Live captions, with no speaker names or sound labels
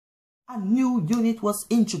A new unit was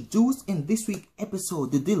introduced in this week's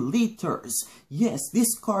episode, the deletors. Yes,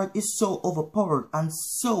 this card is so overpowered and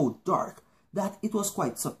so dark that it was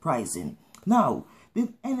quite surprising. Now,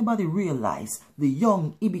 did anybody realize the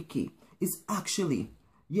young Ibiki is actually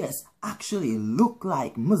look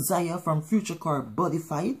like Messiah from Future Card Body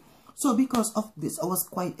Fight? So because of this, I was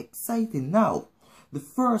quite excited. Now, the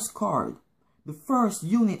first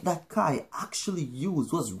unit that Kai actually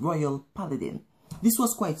used was Royal Paladin. This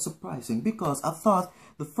was quite surprising because I thought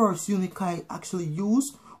the first unit Kai actually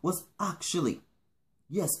used was actually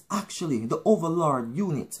the Overlord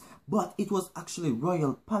unit, but it was actually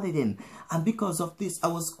Royal Paladin, and because of this I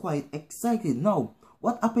was quite excited. Now,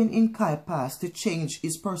 what happened in Kai Pass to change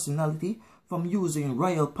his personality from using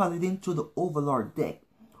Royal Paladin to the Overlord deck?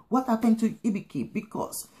 What happened to Ibiki?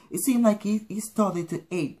 Because it seemed like he started to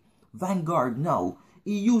hate Vanguard now.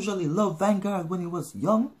 He usually loved Vanguard when he was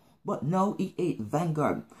young, but now he ate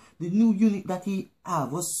Vanguard. The new unit that he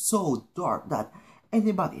had was so dark that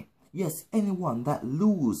anyone that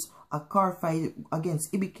lose a card fight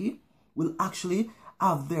against Ibiki will actually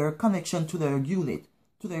have their connection to their unit,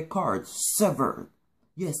 to their cards, severed.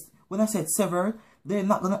 Yes, when I said severed, they're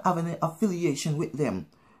not going to have any affiliation with them.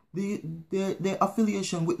 Their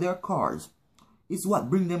affiliation with their cards is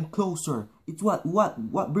what bring them closer. It's what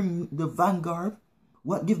bring the Vanguard,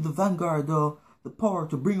 what give the Vanguard the power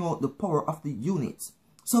to bring out the power of the units.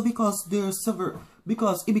 So because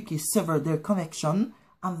Ibiki severed their connection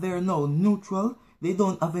and they're now neutral, they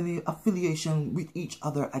don't have any affiliation with each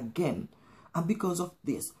other again. And because of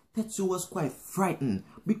this, Tetsu was quite frightened,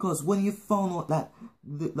 because when he found out that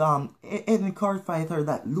any card fighter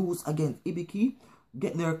that lose against Ibiki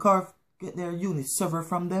get their units severed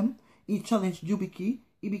from them, he challenged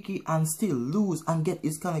Ibiki and still lose and get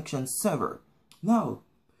his connection severed. Now,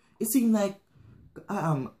 it seems like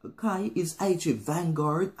Kai is IG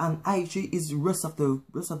Vanguard and IG is the rest of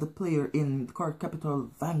the player in card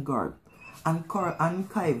capital Vanguard, and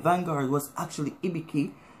Kai Vanguard was actually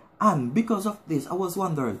Ibiki. And because of this, I was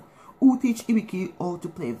wondering who teach Ibiki how to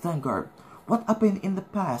play Vanguard. What happened in the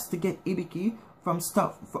past to get Ibiki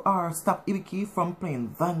stop Ibiki from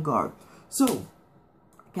playing Vanguard? So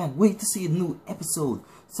can't wait to see a new episode.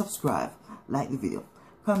 Subscribe, like the video,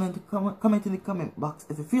 comment in the comment box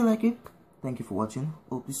if you feel like it. Thank you for watching.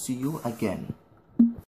 Hope to see you again.